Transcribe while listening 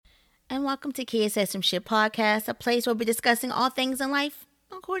and welcome to Kids Said Some Shit podcast, a place where we're discussing all things in life,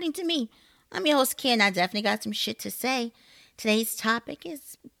 according to me. I'm your host, Kia, and I definitely got some shit to say. Today's topic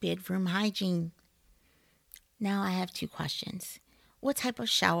is bedroom hygiene. Now, I have two questions. What type of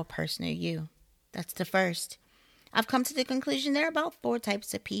shower person are you? That's the first. I've come to the conclusion there are about four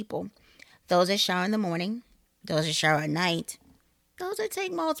types of people. Those that shower in the morning, those that shower at night, those that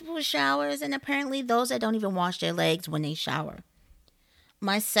take multiple showers, and apparently those that don't even wash their legs when they shower.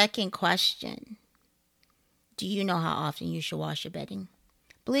 My second question, do you know how often you should wash your bedding?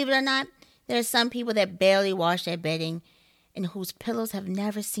 Believe it or not, there are some people that barely wash their bedding and whose pillows have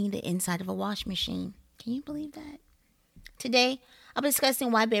never seen the inside of a wash machine. Can you believe that? Today, I'll be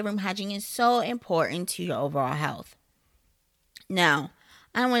discussing why bedroom hygiene is so important to your overall health. Now,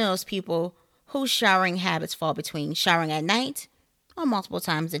 I'm one of those people whose showering habits fall between showering at night or multiple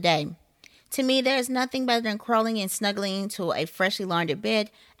times a day. To me, there is nothing better than crawling and snuggling into a freshly laundered bed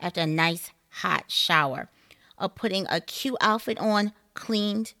after a nice hot shower, or putting a cute outfit on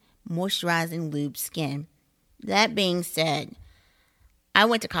cleaned, moisturizing, lubed skin. That being said, I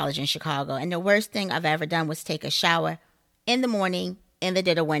went to college in Chicago, and the worst thing I've ever done was take a shower in the morning in the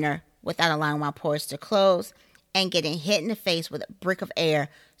dead of winter without allowing my pores to close and getting hit in the face with a brick of air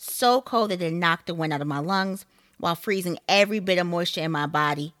so cold that it knocked the wind out of my lungs while freezing every bit of moisture in my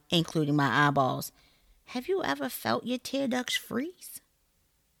body, including my eyeballs. Have you ever felt your tear ducts freeze?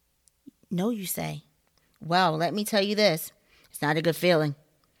 No, you say. Well, let me tell you this. It's not a good feeling.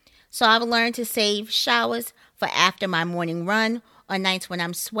 So I've learned to save showers for after my morning run or nights when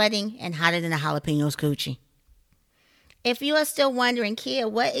I'm sweating and hotter than a jalapeno's coochie. If you are still wondering, Kia,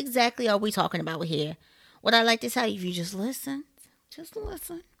 what exactly are we talking about here? What I'd like to tell you, if you just listen.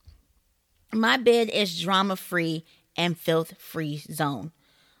 My bed is drama-free and filth-free zone.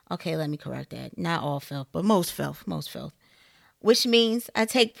 Okay, let me correct that. Not all filth, but most filth. Which means I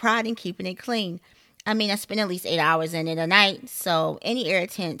take pride in keeping it clean. I spend at least 8 hours in it a night, so any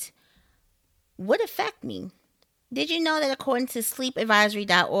irritant would affect me. Did you know that according to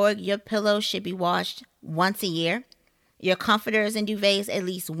sleepadvisory.org, your pillows should be washed once a year? Your comforters and duvets at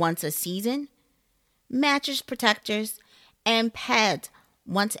least once a season? Mattress protectors and pads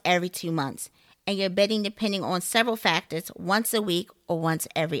once every 2 months, and your bedding depending on several factors once a week or once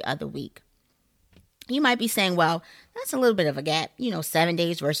every other week. You might be saying, well, that's a little bit of a gap, 7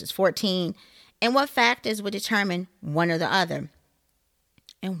 days versus 14, and what factors would determine one or the other?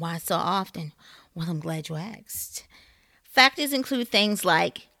 And why so often? Well, I'm glad you asked. Factors include things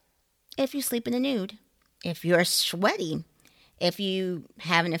like if you sleep in the nude, if you're sweaty, if you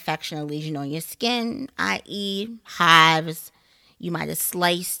have an infection or lesion on your skin, i.e. hives. You might have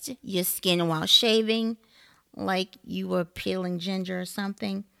sliced your skin while shaving, like you were peeling ginger or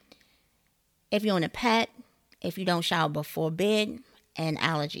something. If you own a pet, if you don't shower before bed, and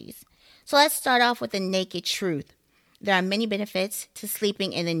allergies. So let's start off with the naked truth. There are many benefits to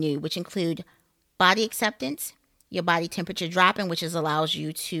sleeping in the nude, which include body acceptance, your body temperature dropping, which allows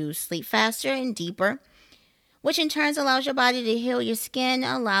you to sleep faster and deeper, which in turn allows your body to heal your skin,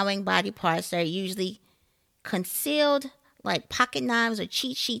 allowing body parts that are usually concealed like pocket knives or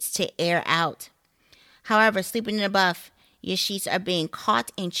cheat sheets to air out. However, sleeping in a buff, your sheets are being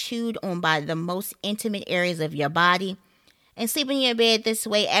caught and chewed on by the most intimate areas of your body. And sleeping in your bed this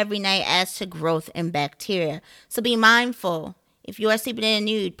way every night adds to growth and bacteria. So be mindful. If you are sleeping in a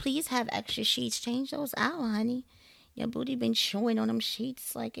nude, please have extra sheets. Change those out, honey. Your booty been chewing on them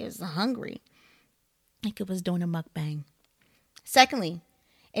sheets like it was hungry. Like it was doing a mukbang. Secondly,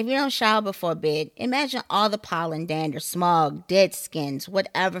 if you don't shower before bed, imagine all the pollen, dander, smog, dead skins,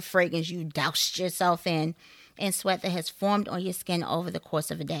 whatever fragrance you doused yourself in, and sweat that has formed on your skin over the course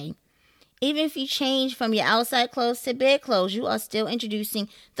of a day. Even if you change from your outside clothes to bed clothes, you are still introducing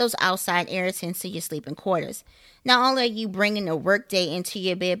those outside irritants to your sleeping quarters. Not only are you bringing the workday into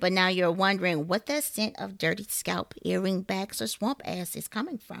your bed, but now you're wondering what that scent of dirty scalp, earring backs, or swamp ass is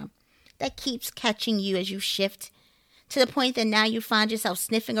coming from. That keeps catching you as you shift to the point that now you find yourself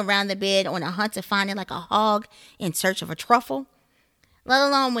sniffing around the bed on a hunt to find it like a hog in search of a truffle. Let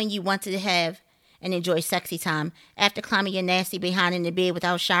alone when you want to have and enjoy sexy time after climbing your nasty behind in the bed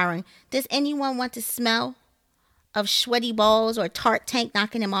without showering. Does anyone want to smell of sweaty balls or tart tank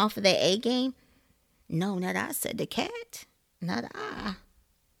knocking them off of their A game? No, not I, said the cat. Not I.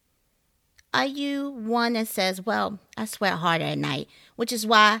 Are you one that says, well, I sweat harder at night, which is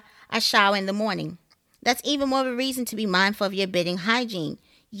why I shower in the morning? That's even more of a reason to be mindful of your bedding hygiene.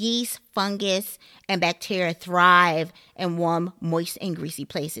 Yeast, fungus, and bacteria thrive in warm, moist, and greasy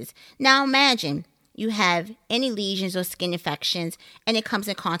places. Now imagine you have any lesions or skin infections and it comes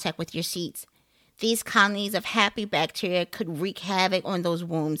in contact with your sheets. These colonies of happy bacteria could wreak havoc on those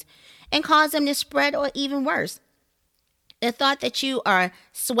wombs and cause them to spread, or even worse. The thought that you are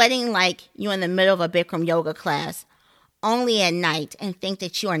sweating like you're in the middle of a Bikram yoga class only at night and think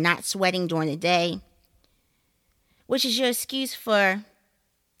that you are not sweating during the day, which is your excuse for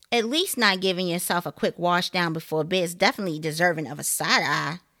at least not giving yourself a quick wash down before bed, is definitely deserving of a side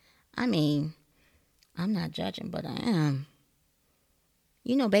eye. I mean, I'm not judging, but I am.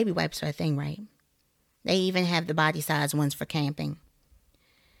 You know baby wipes are a thing, right? They even have the body size ones for camping.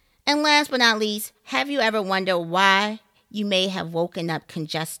 And last but not least, have you ever wondered why you may have woken up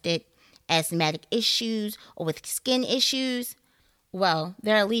congested, asthmatic issues, or with skin issues? Well,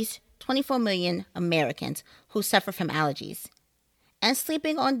 there are at least 24 million Americans who suffer from allergies. And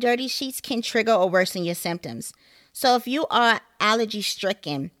sleeping on dirty sheets can trigger or worsen your symptoms. So if you are allergy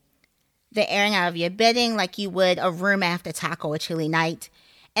stricken, the airing out of your bedding like you would a room after taco or chilly night,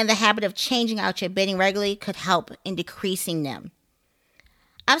 and the habit of changing out your bedding regularly could help in decreasing them.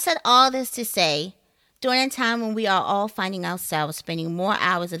 I've said all this to say, during a time when we are all finding ourselves spending more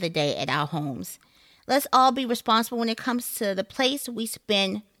hours of the day at our homes, let's all be responsible when it comes to the place we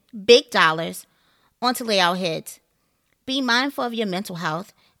spend big dollars on to lay our heads. Be mindful of your mental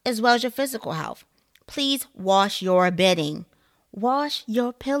health as well as your physical health. Please wash your bedding. Wash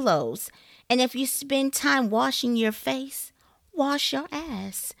your pillows. And if you spend time washing your face, wash your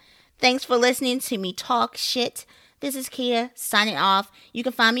ass. Thanks for listening to me talk shit. This is Kia signing off. You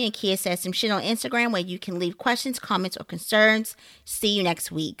can find me at Kia Says Some Shit on Instagram, where you can leave questions, comments, or concerns. See you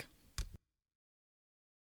next week.